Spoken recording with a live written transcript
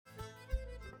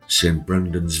St.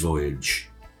 Brendan's Voyage.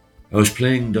 I was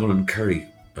playing down in Kerry,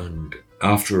 and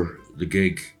after the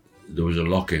gig, there was a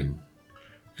lock-in.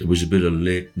 There was a bit of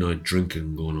late night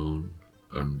drinking going on,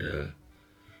 and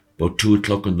about 2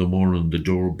 o'clock in the morning, the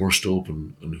door burst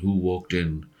open, and who walked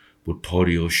in but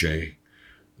Paddy O'Shea,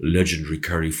 a legendary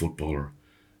Kerry footballer,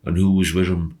 and who was with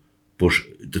him but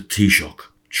the Taoiseach,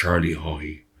 Charlie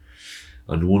Haughey.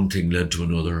 And one thing led to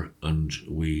another, and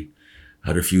we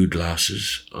had a few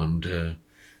glasses, and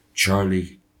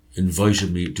Charlie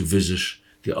invited me to visit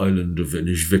the island of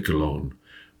Inishvikalon,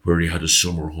 where he had a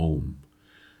summer home.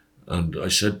 And I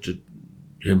said to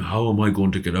him, how am I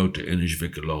going to get out to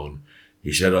Inishvikalon?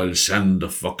 He said, I'll send the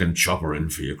fucking chopper in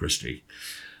for you, Christy.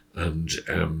 And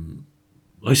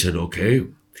I said, okay.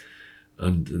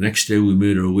 And the next day we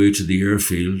made our way to the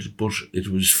airfield, but it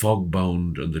was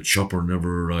fog-bound and the chopper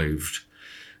never arrived.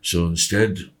 So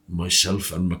instead,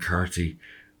 myself and McCarthy,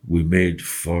 we made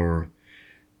for,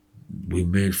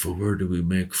 where did we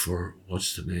make for,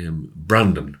 what's the name?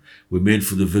 Brandon. We made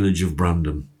for the village of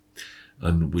Brandon.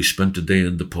 And we spent the day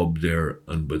in the pub there,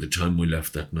 and by the time we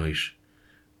left that night,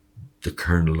 the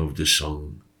kernel of this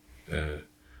song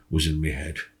was in my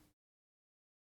head.